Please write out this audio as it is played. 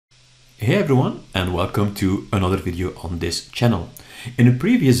Hey everyone, and welcome to another video on this channel. In a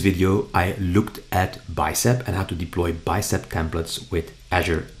previous video, I looked at Bicep and how to deploy Bicep templates with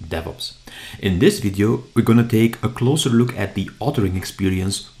Azure DevOps. In this video, we're going to take a closer look at the authoring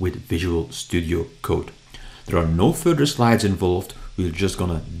experience with Visual Studio Code. There are no further slides involved. We're just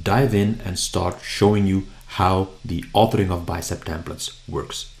going to dive in and start showing you how the authoring of Bicep templates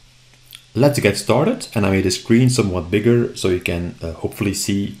works. Let's get started, and I made the screen somewhat bigger so you can hopefully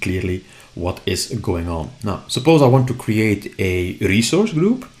see clearly what is going on. Now, suppose I want to create a resource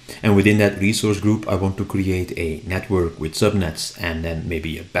group, and within that resource group I want to create a network with subnets and then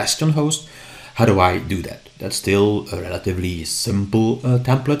maybe a bastion host. How do I do that? That's still a relatively simple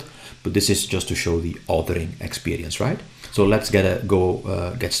template, but this is just to show the authoring experience, right? So let's get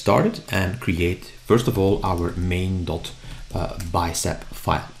started and create, first of all, our main.bicep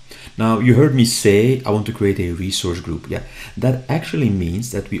file. Now, you heard me say I want to create a resource group. Yeah, that actually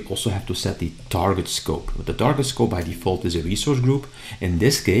means that we also have to set the target scope. But the target scope by default is a resource group. In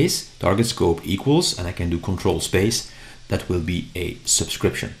this case, target scope equals, and I can do control space, that will be a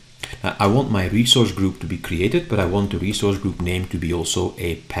subscription. Now, I want my resource group to be created, but I want the resource group name to be also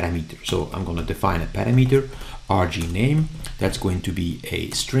a parameter. So I'm going to define a parameter, rg name, that's going to be a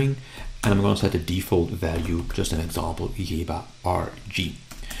string, and I'm going to set a default value, just an example, Yeba rg.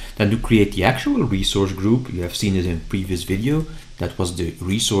 Then to create the actual resource group, you have seen it in a previous video, that was the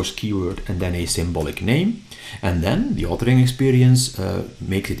resource keyword and then a symbolic name. And then the authoring experience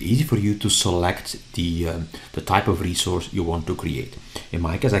makes it easy for you to select the type of resource you want to create. In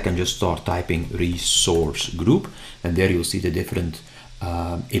my case, I can just start typing resource group, and there you'll see the different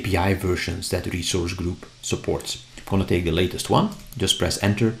API versions that resource group supports. I'm going to take the latest one, just press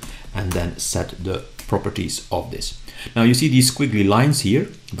enter, and then set the properties of this. Now you see these squiggly lines here.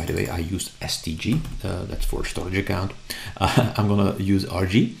 By the way, I used STG, that's for storage account. I'm gonna use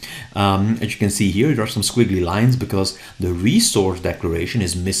RG. As you can see here, there are some squiggly lines because the resource declaration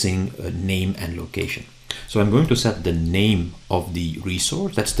is missing a name and location. So I'm going to set the name of the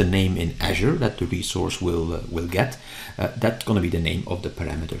resource. That's the name in Azure that the resource will get. That's gonna be the name of the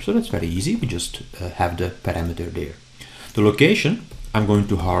parameter. So that's very easy. We just have the parameter there. The location, I'm going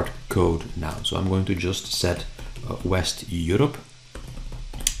to hard code now. So I'm going to just set West Europe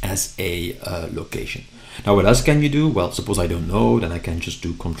as a location. Now what else can you do? Well, suppose I don't know, then I can just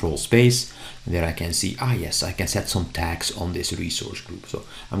do control space, and there I can see, yes, I can set some tags on this resource group. So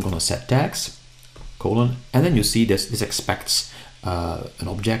I'm gonna set tags, colon, and then you see this expects an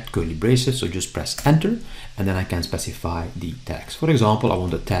object, curly braces, so just press enter, and then I can specify the tags. For example, I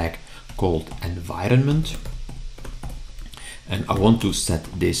want a tag called environment, and I want to set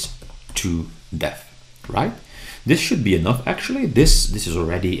this to dev, right? This should be enough actually. This is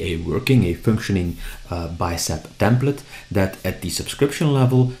already a functioning Bicep template that at the subscription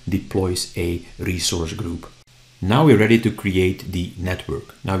level deploys a resource group. Now we're ready to create the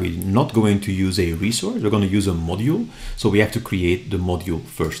network. Now we're not going to use a resource, we're going to use a module. So we have to create the module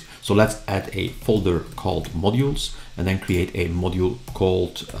first. So let's add a folder called modules and then create a module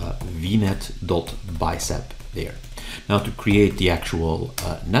called vnet.bicep there. Now to create the actual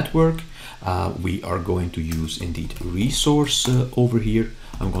network, we are going to use indeed resource over here.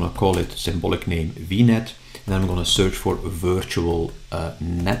 I'm going to call it symbolic name vnet, and I'm going to search for virtual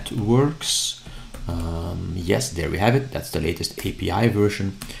networks. Yes, there we have it. That's the latest API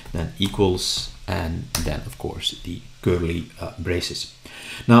version. Then equals, and then of course the curly braces.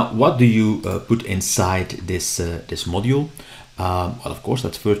 Now, what do you put inside this module? Well, of course,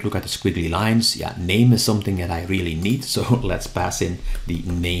 let's first look at the squiggly lines. Yeah, name is something that I really need, so let's pass in the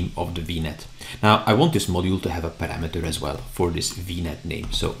name of the VNet. Now, I want this module to have a parameter as well for this VNet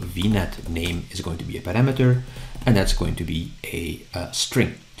name. So VNet name is going to be a parameter, and that's going to be a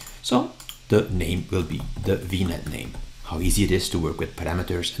string. So the name will be the VNet name. How easy it is to work with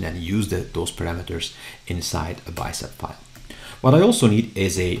parameters and then use those parameters inside a Bicep file. What I also need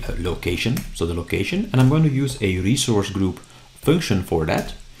is a location, so the location, and I'm going to use a resource group function for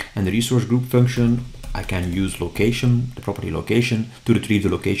that. And the resource group function, I can use location, the property location, to retrieve the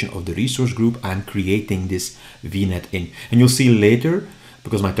location of the resource group I'm creating this VNet in. And you'll see later,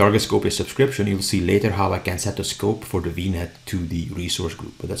 because my target scope is subscription, you'll see later how I can set the scope for the VNet to the resource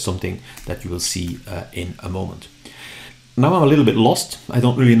group. But that's something that you will see in a moment. Now I'm a little bit lost. I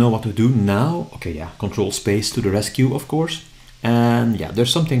don't really know what to do now. Okay, yeah, control space to the rescue, of course. And yeah,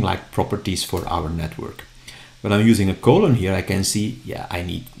 there's something like properties for our network. When I'm using a colon here, I can see, yeah, I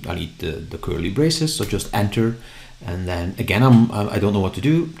need the curly braces, so just enter, and then again, I don't know what to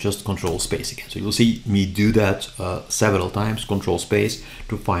do, just control space again. So you'll see me do that several times, control space,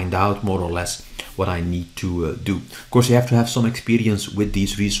 to find out more or less what I need to do. Of course, you have to have some experience with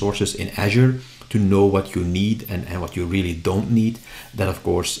these resources in Azure to know what you need and what you really don't need. That of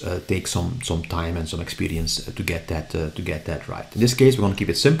course takes some time and some experience to get that right. In this case, we're going to keep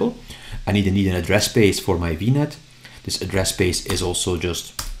it simple. I need an address space for my VNet. This address space is also just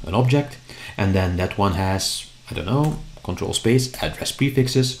an object, and then that one has, I don't know, control space, address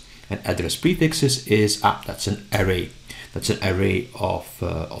prefixes, and address prefixes is that's an array. That's an array of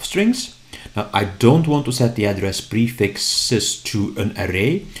strings. Now I don't want to set the address prefixes to an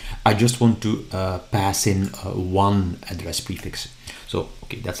array. I just want to pass in one address prefix. So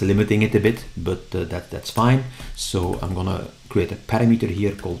okay, that's limiting it a bit, but that's fine. So I'm gonna create a parameter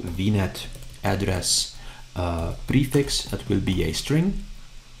here called VNet address prefix. That will be a string,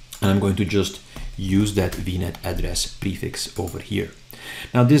 and I'm going to just use that VNet address prefix over here.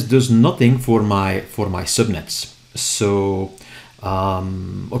 Now this does nothing for my subnets. So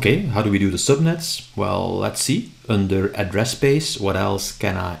okay, how do we do the subnets? Well, let's see. Under address space, what else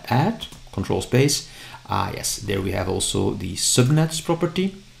can I add? Control space. Yes, there we have also the subnets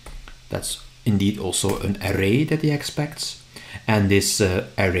property. That's indeed also an array that he expects. And this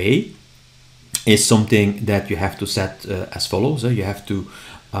array is something that you have to set as follows. You have to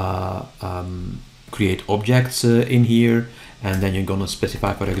create objects in here, and then you're going to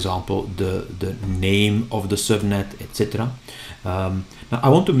specify, for example, the name of the subnet, etc. Now I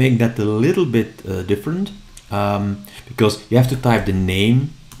want to make that a little bit different, because you have to type the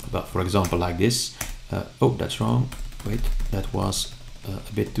name, but for example like this. Oh, that's wrong. Wait, that was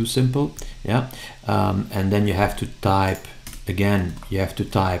a bit too simple. Yeah, and then you have to type, again, you have to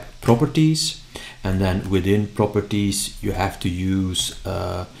type properties, and then within properties you have to use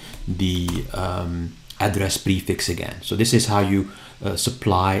the address prefix again. So this is how you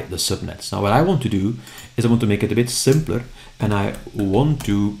supply the subnets. Now what I want to do is I want to make it a bit simpler, and I want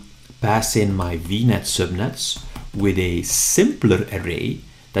to pass in my VNet subnets with a simpler array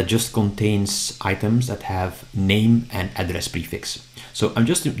that just contains items that have name and address prefix. So I'm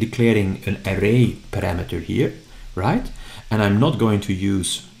just declaring an array parameter here, right? And I'm not going to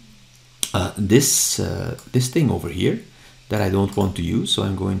use this thing over here that I don't want to use. So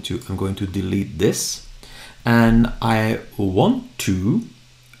I'm going to delete this, and I want to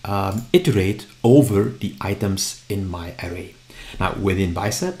iterate over the items in my array. Now within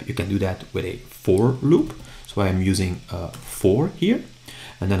Bicep, you can do that with a for loop. So I'm using for here,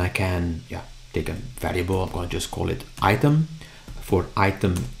 and then I can take a variable. I'm going to just call it item for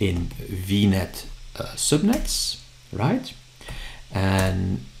item in VNet subnets, right?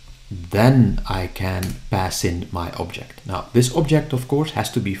 And then I can pass in my object. Now this object of course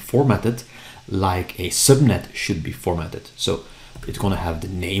has to be formatted like a subnet should be formatted. So it's going to have the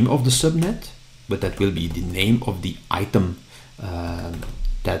name of the subnet, but that will be the name of the item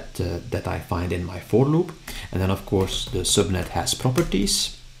that I find in my for loop. And then of course the subnet has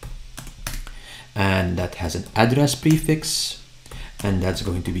properties, and that has an address prefix, and that's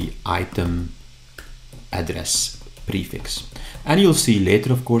going to be item address prefix. And you'll see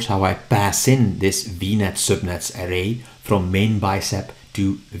later of course how I pass in this VNet subnets array from main Bicep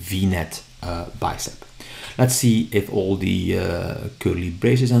to VNet Bicep. Let's see if all the curly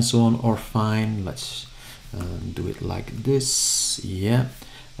braces and so on are fine. Let's do it like this. Yeah,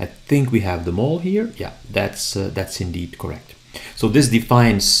 I think we have them all here. Yeah, that's indeed correct. So this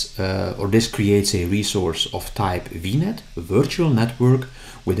defines or this creates a resource of type VNet, a virtual network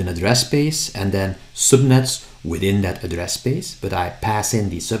with an address space, and then subnets within that address space. But I pass in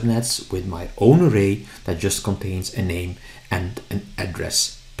the subnets with my own array that just contains a name and an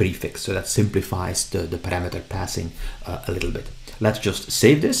address prefix. So that simplifies the parameter passing a little bit. Let's just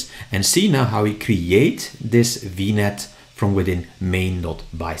save this and see now how we create this VNet from within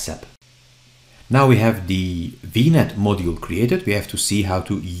main.bicep. Now we have the VNet module created. We have to see how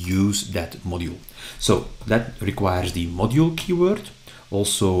to use that module. So that requires the module keyword,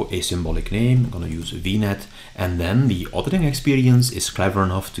 also a symbolic name. I'm going to use VNet, and then the authoring experience is clever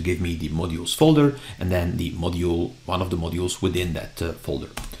enough to give me the modules folder, and then the module, one of the modules within that folder.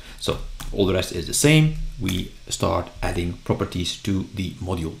 So all the rest is the same. We start adding properties to the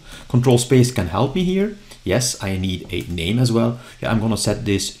module. Control space can help me here. Yes, I need a name as well. Yeah, I'm going to set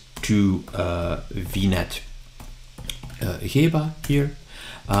this to VNet Geba here.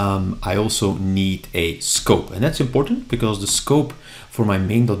 I also need a scope, and that's important because the scope for my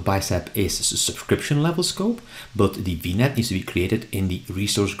main.bicep is a subscription level scope, but the VNet needs to be created in the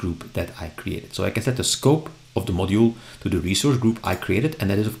resource group that I created. So I can set the scope of the module to the resource group I created, and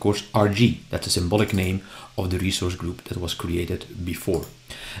that is of course RG. That's a symbolic name of the resource group that was created before.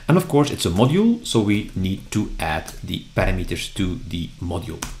 And of course it's a module, so we need to add the parameters to the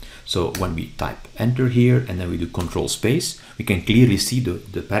module. So when we type enter here and then we do control space, we can clearly see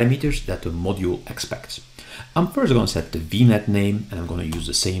the parameters that the module expects. I'm first going to set the VNet name, and I'm going to use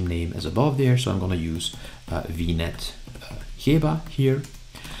the same name as above there. So I'm going to use VNet Geba here.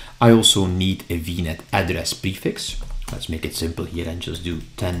 I also need a VNet address prefix. Let's make it simple here and just do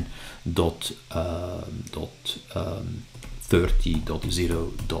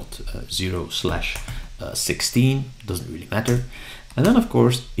 10.30.0.0/16. Doesn't really matter. And then of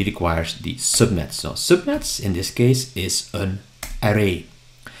course it requires the subnets. Now subnets in this case is an array.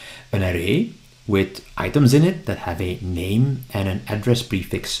 An array with items in it that have a name and an address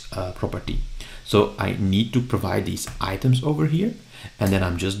prefix property. So I need to provide these items over here, and then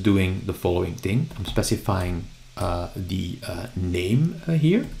I'm just doing the following thing. I'm specifying the name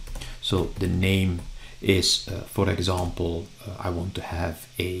here. So the name is, for example, I want to have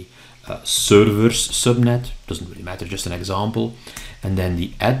a server's subnet, doesn't really matter, just an example. And then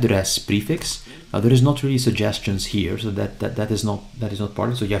the address prefix. Now there is not really suggestions here, so that is not part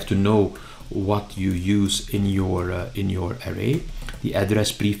of it. So you have to know what you use in your array. The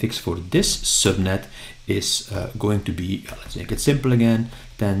address prefix for this subnet is going to be, let's make it simple again,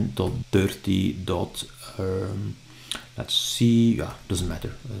 10.30. Let's see, yeah, doesn't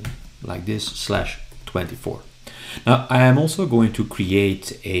matter, like this, /24. Now I am also going to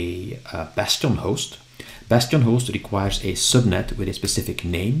create a Bastion host. Bastion host requires a subnet with a specific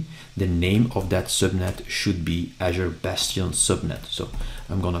name. The name of that subnet should be Azure Bastion subnet. So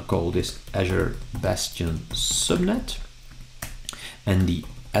I'm gonna call this Azure Bastion subnet, and the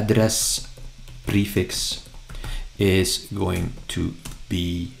address prefix is going to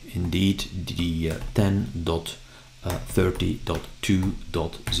be indeed the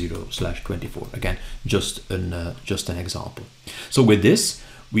 10.30.2.0/24. Again, just an example. So with this,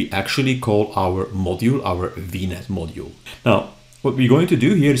 we actually call our module our VNet module. Now, what we're going to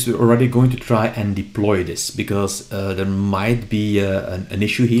do here is we're already going to try and deploy this, because there might be an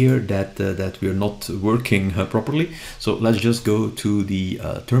issue here that we're not working properly. So let's just go to the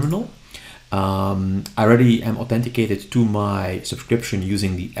terminal. I already am authenticated to my subscription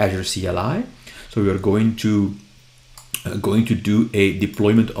using the Azure CLI. So we are going to do a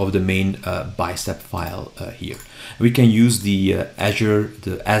deployment of the main Bicep file here. We can use the Azure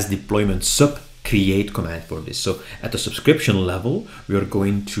as deployment sub create command for this. So at the subscription level, we are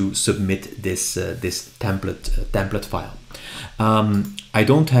going to submit this template file. I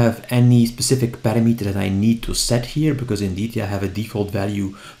don't have any specific parameter that I need to set here, because indeed I have a default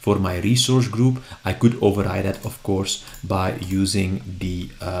value for my resource group. I could override that, of course, by using the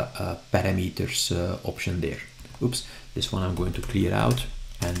parameters option there. Oops, this one I'm going to clear out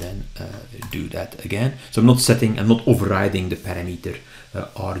and then do that again. So I'm not overriding the parameter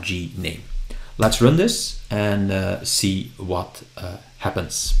RG name. Let's run this and see what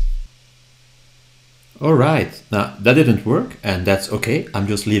happens. All right, now that didn't work, and that's okay. I'm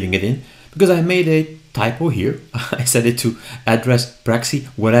just leaving it in because I made a typo here. I set it to address praxi,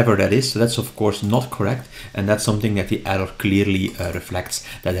 whatever that is. So that's of course not correct, and that's something that the error clearly reflects,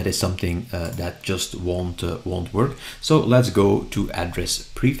 that is something that just won't work. So let's go to address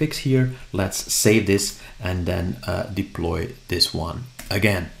prefix here. Let's save this and then deploy this one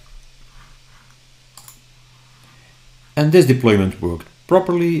again. And this deployment worked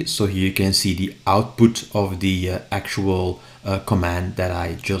properly. So here you can see the output of the actual command that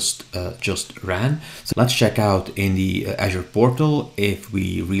I just ran. So let's check out in the Azure portal if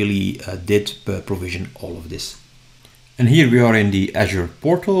we really did provision all of this. And here we are in the Azure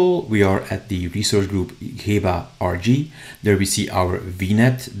portal. We are at the resource group Geba RG. There we see our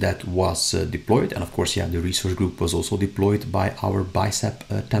VNet that was deployed. And of course, yeah, the resource group was also deployed by our Bicep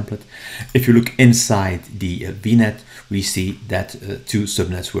template. If you look inside the VNet, we see that two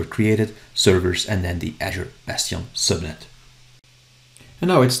subnets were created, servers, and then the Azure Bastion subnet. And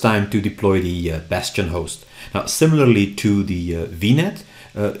now it's time to deploy the Bastion host. Now, similarly to the VNet,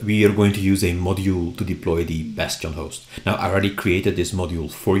 we are going to use a module to deploy the Bastion host. Now, I already created this module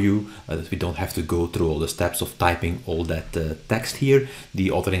for you, that we don't have to go through all the steps of typing all that text here. The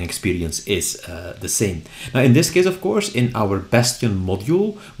authoring experience is the same. Now, in this case, of course, in our Bastion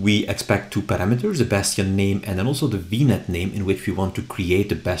module, we expect two parameters, the Bastion name and then also the VNet name in which we want to create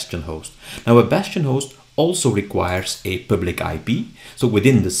the Bastion host. Now, a Bastion host also requires a public IP. So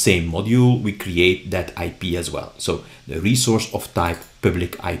within the same module, we create that IP as well. So the resource of type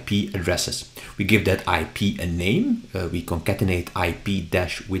public IP addresses. We give that IP a name. We concatenate IP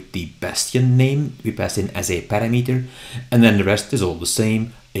dash with the Bastion name we pass in as a parameter. And then the rest is all the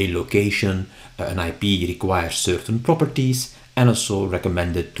same. A location, an IP requires certain properties, And also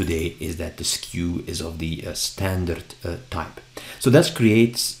recommended today is that the SKU is of the standard type. So that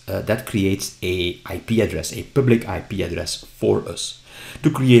creates a IP address, a public IP address for us. To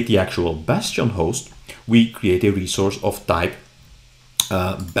create the actual Bastion host, we create a resource of type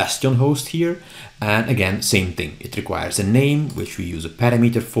Bastion host here, and again, same thing. It requires a name, which we use a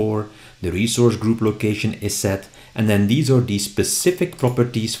parameter for. The resource group location is set, and then these are the specific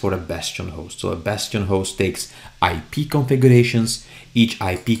properties for a Bastion host. So a Bastion host takes IP configurations. Each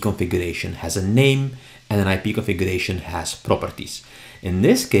IP configuration has a name, and an IP configuration has properties. In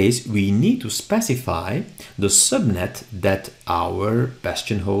this case, we need to specify the subnet that our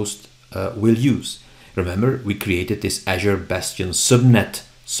Bastion host will use. Remember, we created this Azure Bastion subnet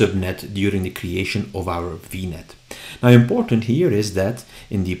during the creation of our VNet. Now, important here is that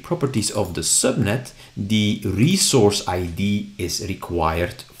in the properties of the subnet, the resource ID is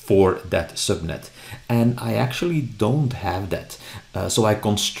required for that subnet. And I actually don't have that. So I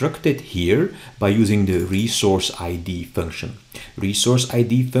construct it here by using the resource ID function. Resource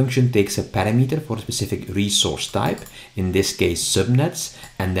ID function takes a parameter for a specific resource type, in this case subnets,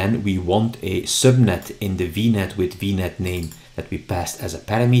 and then we want a subnet in the VNet with VNet name that we passed as a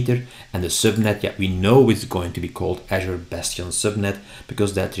parameter, and the subnet, yeah, we know it's going to be called Azure Bastion subnet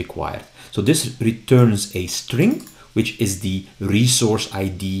because that's required. So this returns a string, which is the resource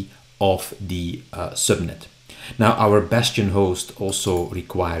ID of the subnet. Now our Bastion host also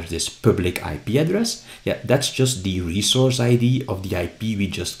requires this public IP address. Yeah, that's just the resource ID of the IP we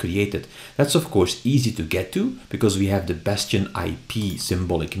just created. That's of course easy to get to because we have the Bastion IP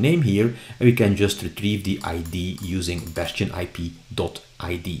symbolic name here, and we can just retrieve the ID using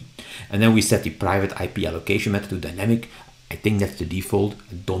bastionip.id. And then we set the private IP allocation method to dynamic. I think that's the default.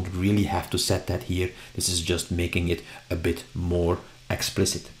 I don't really have to set that here. This is just making it a bit more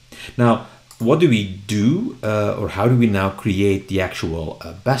explicit. Now, what do we do, or how do we now create the actual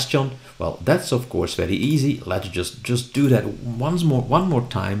Bastion? Well, that's of course very easy. Let's just do that one more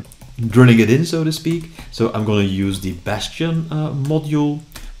time, drilling it in, so to speak. So I'm going to use the Bastion module,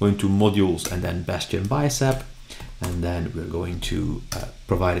 going to modules and then Bastion Bicep, and then we're going to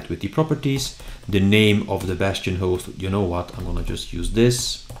provide it with the properties. The name of the Bastion host, you know what, I'm going to just use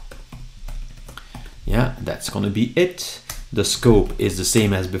this. Yeah, that's going to be it. The scope is the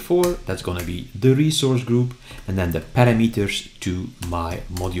same as before. That's going to be the resource group, and then the parameters to my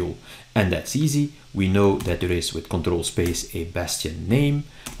module. And that's easy. We know that there is, with control space, a Bastion name.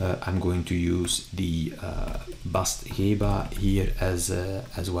 I'm going to use the Bastgeba here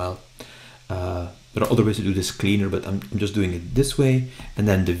as well. There are other ways to do this cleaner, but I'm just doing it this way. And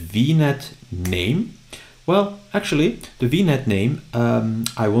then the VNet name. Well, actually, the VNet name,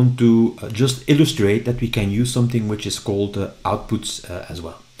 I want to just illustrate that we can use something which is called outputs as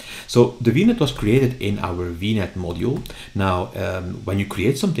well. So the VNet was created in our VNet module. Now, when you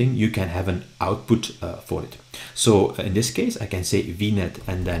create something, you can have an output for it. So in this case, I can say VNet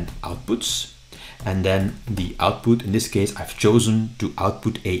and then outputs. And then the output, in this case, I've chosen to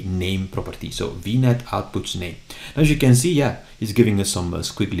output a name property. So VNet outputs name. As you can see, yeah, it's giving us some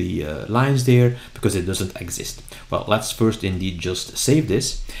squiggly lines there because it doesn't exist. Well, let's first indeed just save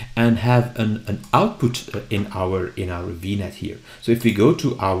this and have an output in our VNet here. So if we go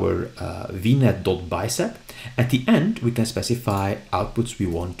to our vnet.bicep, at the end we can specify outputs we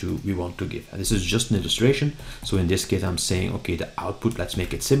want to give. And this is just an illustration. So in this case, I'm saying, okay, the output, let's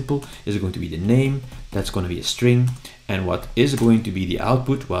make it simple, is going to be the name. That's going to be a string. And what is going to be the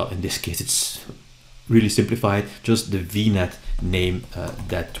output? Well, in this case, it's really simplified, just the VNet name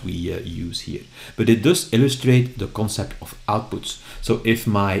that we use here. But it does illustrate the concept of outputs. So if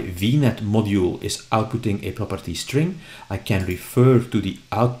my VNet module is outputting a property string, I can refer to the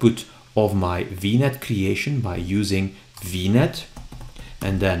output of my VNet creation by using VNet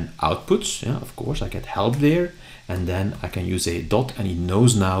and then outputs. Yeah, of course, I get help there. And then I can use a dot, and it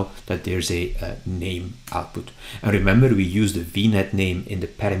knows now that there's a name output. And remember, we use the VNet name in the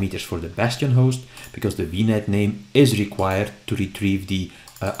parameters for the Bastion host because the VNet name is required to retrieve the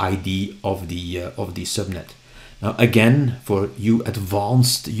ID of the subnet. Now, again, for you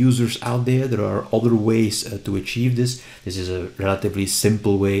advanced users out there, there are other ways to achieve this. This is a relatively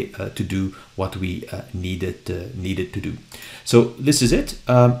simple way to do what we needed to do. So this is it.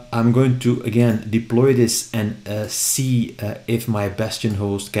 I'm going to again deploy this and see if my Bastion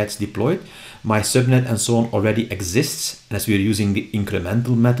host gets deployed. My subnet and so on already exists, and as we're using the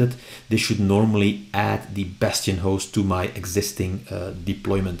incremental method, this should normally add the Bastion host to my existing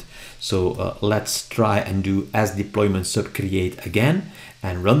deployment. So let's try and do as deployment sub create again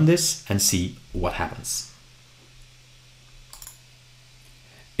and run this and see what happens.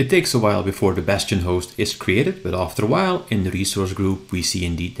 It takes a while before the Bastion host is created, but after a while in the resource group we see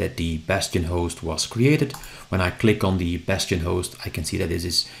indeed that the Bastion host was created. When I click on the Bastion host, I can see that this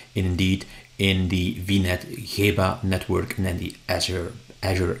is indeed in the VNet Geba network and then the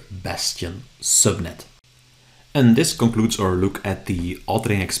Azure Bastion subnet. And this concludes our look at the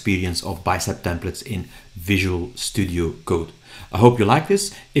authoring experience of Bicep templates in Visual Studio Code. I hope you like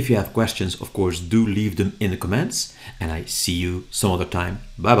this. If you have questions, of course, do leave them in the comments, and I see you some other time.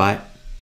 Bye bye.